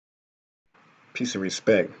Peace and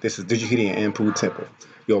respect. This is Digihidi and Ampu Temple.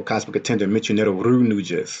 Yo, Cosmic Attendant Michuneto Ru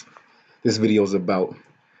Nujas. This video is about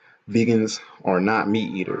vegans are not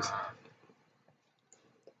meat eaters.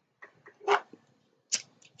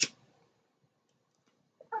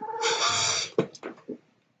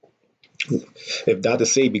 If Dr.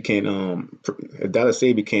 Sabi can't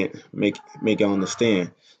make y'all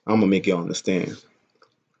understand, I'm gonna make y'all understand.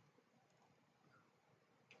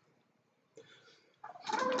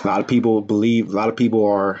 A lot of people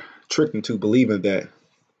are tricked into believing that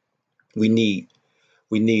we need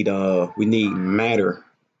matter,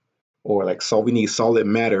 or like we need solid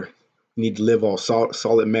matter. We need to live off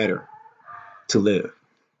solid matter to live,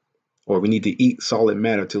 or we need to eat solid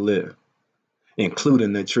matter to live,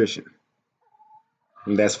 including nutrition.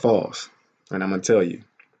 And that's false. And I'm gonna tell you.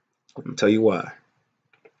 Why.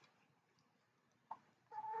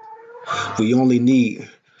 We only need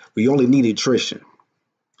nutrition.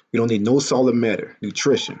 We don't need no solid matter.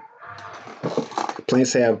 Nutrition.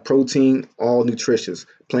 Plants have protein, all nutritious.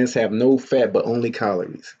 Plants have no fat but only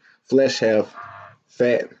calories. Flesh have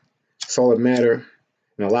fat, solid matter,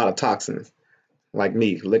 and a lot of toxins. Like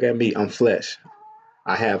me. Look at me. I'm flesh.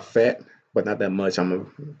 I have fat, but not that much. I'm a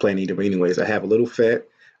plant eater, but anyways, I have a little fat.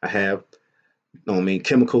 I have,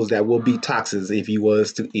 chemicals that will be toxins if you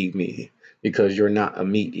was to eat me, because you're not a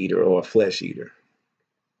meat eater or a flesh eater.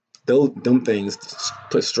 Them things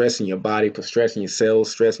put stress in your body, put stress in your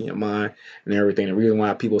cells, stress in your mind, and everything. The reason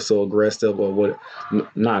why people are so aggressive, or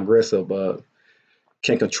not aggressive, but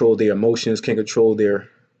can't control their emotions, can't control their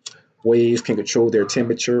ways, can't control their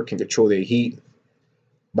temperature, can't control their heat,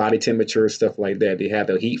 body temperature, stuff like that. They have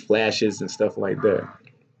the heat flashes and stuff like that.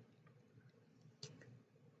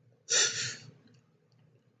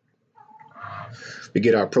 We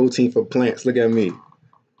get our protein from plants. Look at me,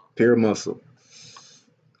 pure muscle.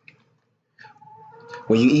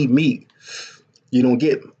 When you eat meat, you don't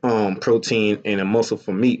get protein and a muscle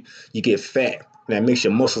from meat. You get fat. That makes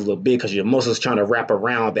your muscles look big because your muscles trying to wrap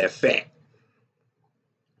around that fat.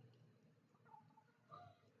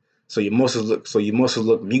 So your muscles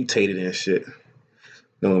look mutated and shit. You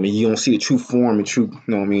know what I mean? You don't see the true form and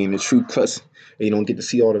the true cuts, and you don't get to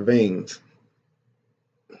see all the veins.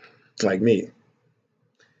 Like me.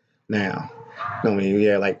 Now,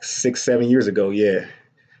 like 6-7 years ago, yeah,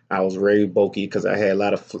 I was very bulky because I had a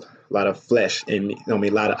lot of flesh in me. A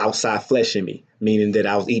lot of outside flesh in me, meaning that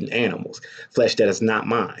I was eating animals, flesh that is not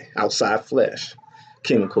mine, outside flesh,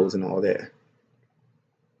 chemicals and all that.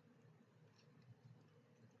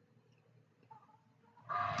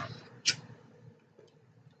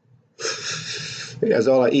 That's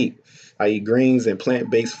all I eat. I eat greens and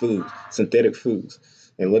plant-based foods, synthetic foods.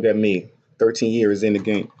 And look at me, 13 years in the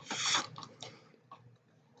game.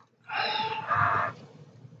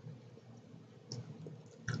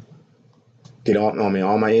 Get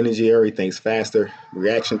all my energy, everything's faster,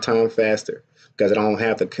 reaction time faster, because I don't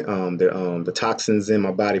have the toxins in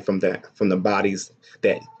my body from the bodies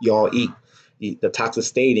that y'all eat. The toxins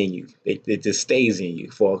stayed in you. It just stays in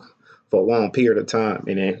you for a long period of time,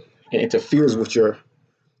 and then it interferes with your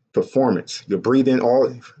performance. Your breathing,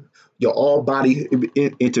 all body,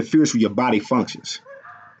 it interferes with your body functions.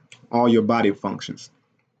 All your body functions.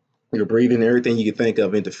 Your breathing, everything you can think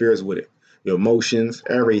of interferes with it. Your emotions,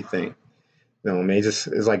 everything.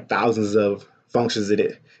 It's like thousands of functions that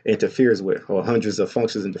it interferes with, or hundreds of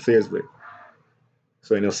functions interferes with.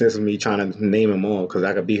 So ain't no sense of me trying to name them all, because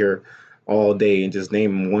I could be here all day and just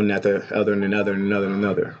name them one after other and another and another and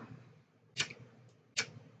another.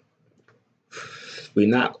 We're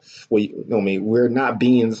not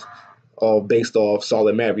beings all based off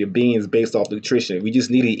solid matter. We're beings based off nutrition. We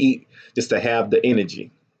just need to eat just to have the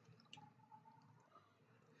energy.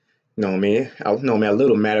 A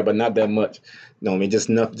little matter, but not that much. Just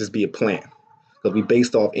enough to just be a plant. Because we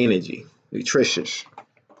based off energy, nutritious.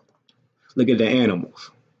 Look at the animals.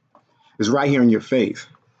 It's right here in your face.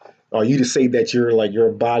 Are you to say that you're like your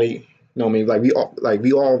body? We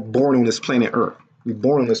all born on this planet Earth. We're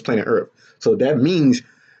born on this planet Earth. So that means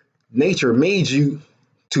nature made you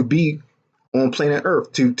to be on planet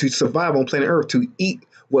Earth, to survive on planet Earth, to eat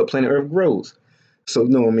what planet Earth grows. So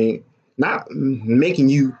not making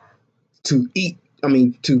you to eat,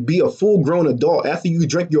 to be a full-grown adult after you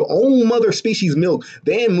drink your own mother species milk,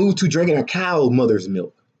 then move to drinking a cow mother's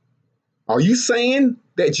milk. Are you saying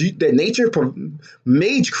that nature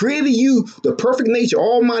created you the perfect nature,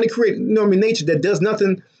 almighty created, nature that does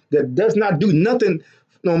not do nothing,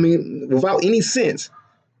 without any sense?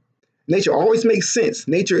 Nature always makes sense.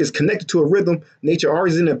 Nature is connected to a rhythm. Nature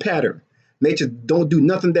always in a pattern. Nature don't do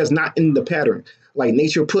nothing that's not in the pattern. Like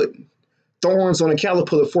nature put thorns on a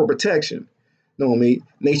caterpillar for protection.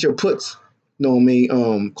 Nature puts, know what I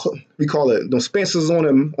mean, we call it those spencers on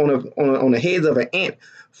the heads of an ant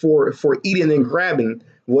for eating and grabbing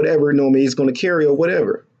whatever, know what I mean, it's going to carry or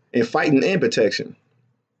whatever, and fighting ant protection.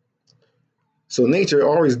 So nature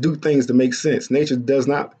always do things to make sense. Nature does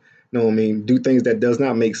not, know what I mean, do things that does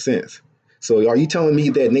not make sense. So are you telling me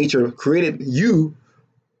that nature created you,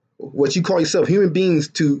 what you call yourself, human beings,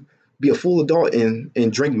 to be a full adult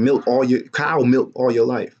and drink milk, all your cow milk, all your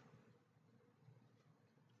life?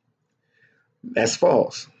 That's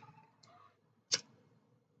false.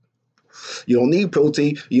 You don't need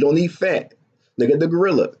protein. You don't need fat. Look at the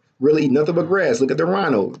gorilla. Really eat nothing but grass. Look at the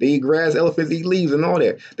rhino. They eat grass. Elephants eat leaves and all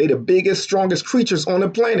that. They the biggest, strongest creatures on the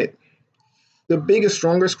planet. The biggest,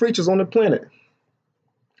 strongest creatures on the planet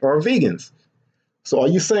are vegans. So are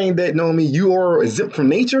you saying that, know me, you are exempt from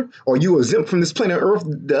nature? Or you are exempt from this planet Earth,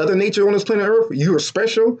 the other nature on this planet Earth? You are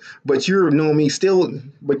special, but you're, know me, still,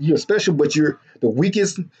 but you're special, but you're the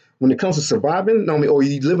weakest when it comes to surviving? Know me, or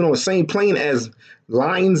you living on the same plane as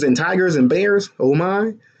lions and tigers and bears? Oh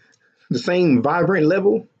my, the same vibrant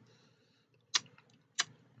level?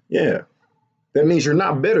 Yeah, that means you're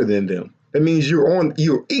not better than them. That means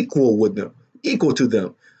you're equal with them, equal to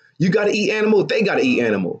them. You got to eat animal, they got to eat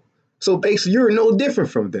animal. So basically, you're no different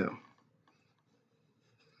from them.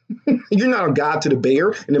 You're not a god to the bear,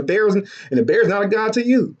 and the bear's not a god to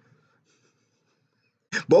you.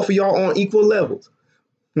 Both of y'all on equal levels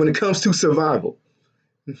when it comes to survival.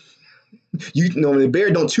 You know the bear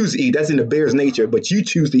don't choose to eat; that's in the bear's nature. But you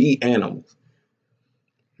choose to eat animals.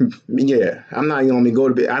 Yeah, I'm not gonna go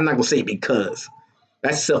to bed. I'm not gonna say because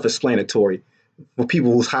that's self-explanatory for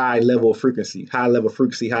people who's high level of frequency,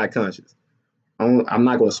 high conscious. I'm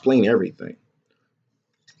not gonna explain everything.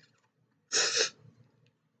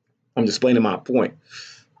 I'm just explaining my point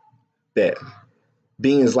that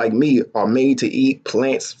beings like me are made to eat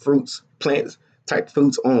plants, fruits, plants type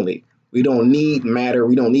foods only. We don't need matter.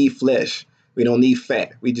 We don't need flesh. We don't need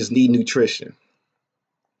fat. We just need nutrition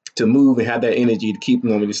to move and have that energy to keep,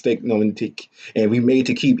 to stay, and we made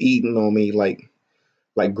to keep eating,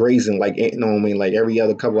 like grazing, like every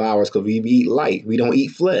other couple hours because we eat light. We don't eat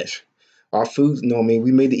flesh. Our food,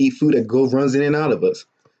 we made to eat food that runs in and out of us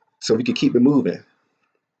so we can keep it moving.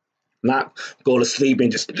 Not go to sleep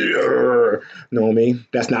and just, know what I mean?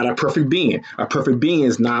 That's not a perfect being. A perfect being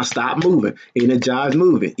is non-stop moving, energized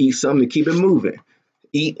moving. Eat something to keep it moving.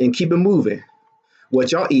 Eat and keep it moving.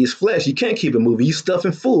 What y'all eat is flesh. You can't keep it moving. You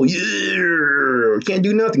stuffing full. You can't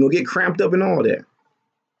do nothing. You'll get cramped up and all that.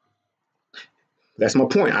 That's my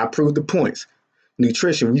point. I proved the points.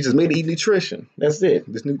 Nutrition. We just made it eat nutrition. That's it.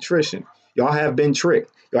 This nutrition. Y'all have been tricked.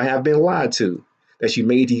 Y'all have been lied to. That you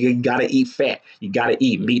gotta eat fat. You gotta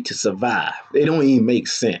eat meat to survive. They don't even make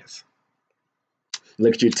sense.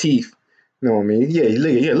 Look at your teeth. You know what I mean?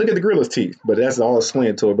 Look at the gorilla's teeth. But that's all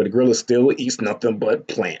explanatory. But the gorilla still eats nothing but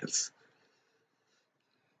plants.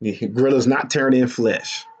 The gorilla's not turning in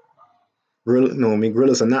flesh.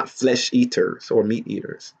 Gorillas are not flesh eaters or meat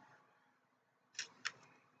eaters.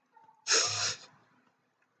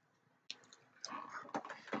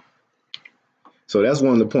 So that's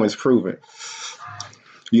one of the points proven.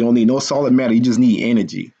 You don't need no solid matter. You just need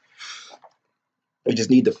energy. You just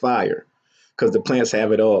need the fire because the plants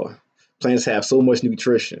have it all. Plants have so much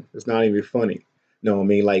nutrition. It's not even funny. You know what I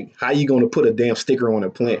mean? Like, how you going to put a damn sticker on a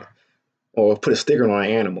plant or put a sticker on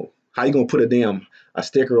an animal? How you going to put a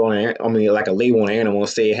sticker on like a label on an animal and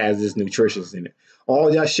say it has this nutrition in it?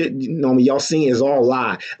 All that shit, y'all seeing is all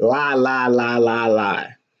lie. Lie, lie, lie, lie,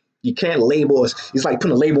 lie. You can't label us. It's like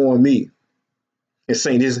putting a label on me and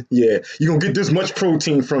saying this, yeah, you're gonna get this much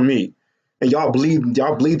protein from me. And y'all believe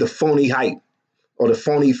the phony hype or the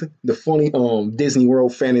phony Disney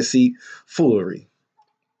World fantasy foolery.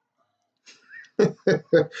 And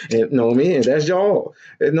what I mean? That's y'all.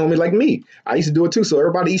 And like me. I used to do it too, so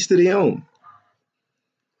everybody eats to their own.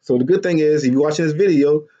 So the good thing is if you're watching this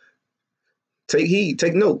video, take heed,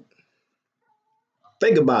 take note.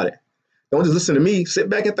 Think about it. Don't just listen to me. Sit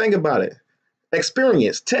back and think about it.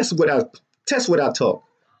 Experience. Test what I talk.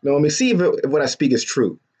 You know what I mean? See if what I speak is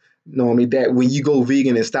true. You know what I mean? That when you go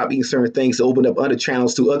vegan and stop eating certain things to open up other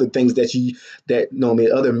channels to other things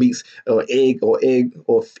other meats or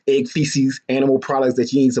egg feces, animal products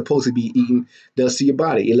that you ain't supposed to be eating does to your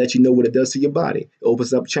body. It lets you know what it does to your body. It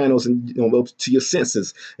opens up channels and to your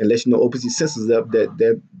senses and lets you know, opens your senses up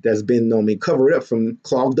that's been covered up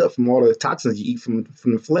clogged up from all the toxins you eat from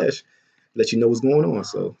the flesh. Let you know what's going on.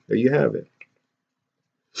 So there you have it.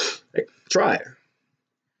 Try it.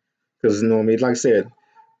 Because like I said,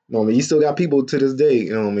 you still got people to this day,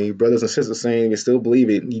 brothers and sisters saying they still believe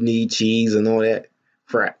it. You need cheese and all that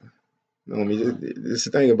crap. You know what I mean? This is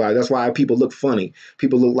the thing about it. That's why people look funny.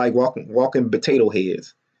 People look like walking potato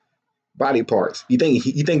heads. Body parts. You think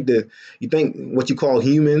what you call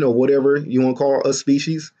human or whatever you want to call us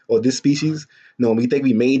species or this species. No, we think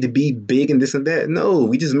we made to be big and this and that. No,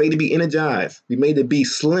 we just made to be energized. We made to be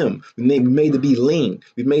slim. We made to be lean.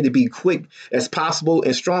 We made to be quick as possible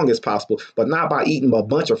and strong as possible, but not by eating a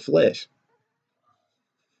bunch of flesh.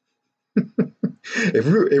 If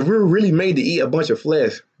we're really made to eat a bunch of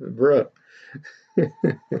flesh, bruh,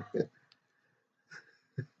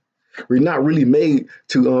 we're not really made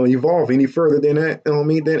to evolve any further than that. You know what I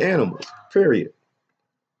mean? Than animals. Period.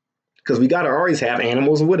 Because we gotta always have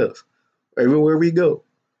animals with us everywhere we go.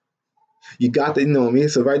 You got to, you know what I mean.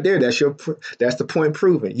 So right there, that's the point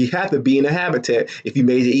proven. You have to be in a habitat if you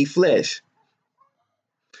made to eat flesh.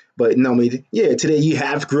 But no, I mean, yeah, today you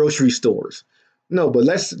have grocery stores. No, but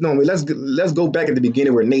let's no, I mean, let's go back at the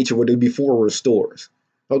beginning where nature were before were stores.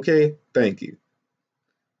 Okay, thank you.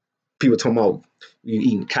 People talking about you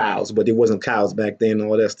eating cows, but there wasn't cows back then and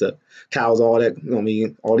all that stuff. Cows, all that, you know what I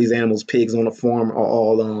mean, all these animals, pigs on the farm are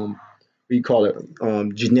all what do you call it?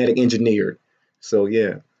 Genetic engineered. So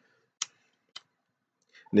yeah,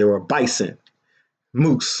 there were bison,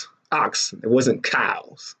 moose, ox. It wasn't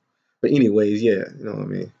cows. But anyways, yeah, you know what I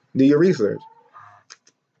mean. Do your research.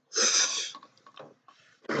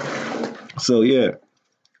 So yeah,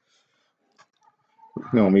 you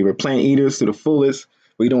know what I mean. We're plant eaters to the fullest.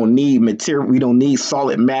 We don't need material. We don't need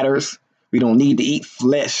solid matters. We don't need to eat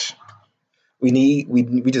flesh. We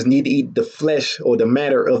just need to eat the flesh or the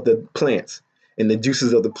matter of the plants and the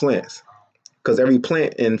juices of the plants. Because every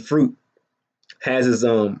plant and fruit has its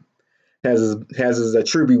has his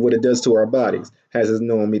attribute what it does to our bodies. Has his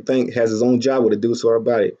no I mean think has his own job what it does to our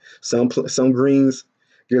body. Some greens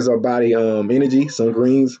gives our body energy. Some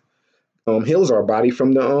greens heals our body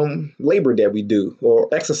from the labor that we do or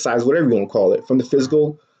exercise, whatever you want to call it, from the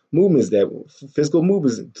physical movements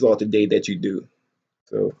throughout the day that you do.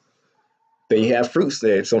 So then you have fruits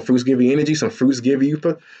there. Some fruits give you energy. Some fruits give you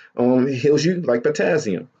heals you like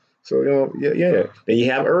potassium. So yeah, yeah. Then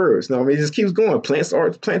you have herbs. No, I mean it just keeps going. Plants are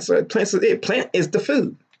it. Plant is the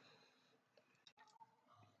food.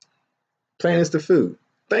 Plant is the food.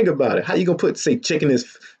 Think about it. How you gonna put say chicken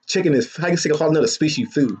is how you say call another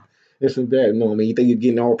species food? This and that. You know what I mean? You think you're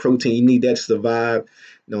getting all protein, you need that to survive.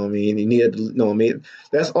 You know what I mean? You need you know what I mean?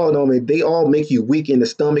 That's all you know what I mean. They all make you weak in the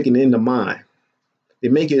stomach and in the mind. They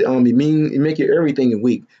make it it make you everything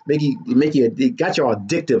weak. It got y'all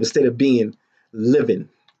addictive instead of being living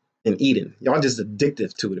and eating. Y'all just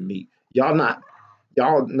addicted to the meat. Y'all know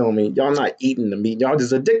what I mean, y'all not eating the meat, y'all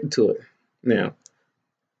just addicted to it. Now,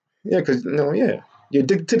 yeah, because yeah. You're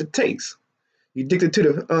addicted to the taste. You're addicted to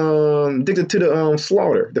the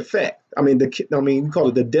slaughter, the fat. We call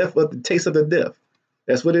it the death of the taste of the death.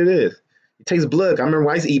 That's what it is. It tastes blood. I remember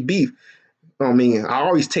when I used to eat beef. I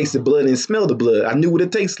always tasted blood and smelled the blood. I knew what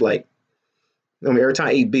it tastes like. Every time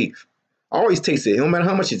I ate beef, I always taste it. No matter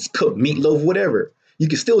how much it's cooked, meatloaf, whatever. You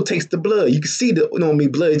can still taste the blood. You can see the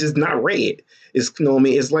blood is just not red. It's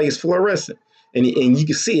it's like it's fluorescent. And you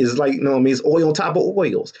can see it's like it's oil on top of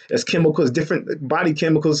oils. It's chemicals, different body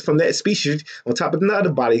chemicals from that species on top of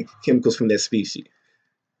another body chemicals from that species.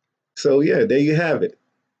 So yeah, there you have it.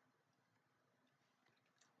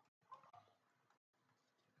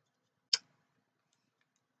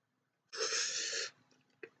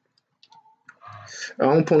 I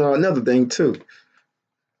want to point out another thing too.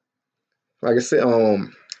 Like I said,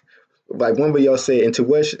 like one of y'all said,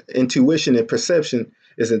 intuition and perception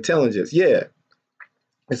is intelligence. Yeah,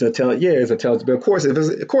 it's intelligence. Yeah, it's intelligence. But of course,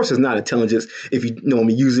 it's not intelligence if you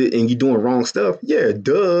use it and you're doing wrong stuff. Yeah,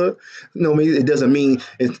 duh. It doesn't mean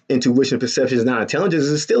intuition, perception is not intelligence.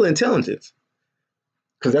 It's still intelligence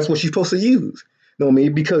because that's what you're supposed to use.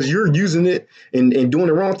 Because you're using it and doing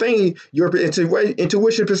the wrong thing, your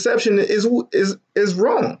intuition, perception is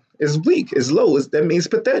wrong. It's weak. It's low. That means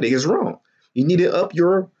pathetic. It's wrong. You need to up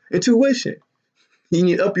your intuition. You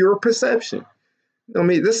need to up your perception.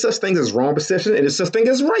 There's such thing as wrong perception and there's such thing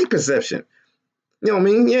as right perception. You know what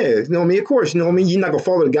I mean? Yeah. You know what I mean? Of course. You know what I mean? You're not gonna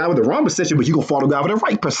follow the guy with the wrong perception, but you're gonna follow the guy with the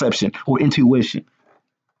right perception or intuition.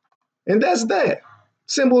 And that's that.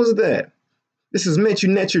 Simple as that. This is meant you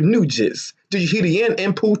net your new gist. Do you hear the end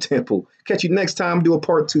and pool temple? Catch you next time. Do a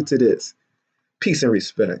part 2 to this. Peace and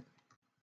respect.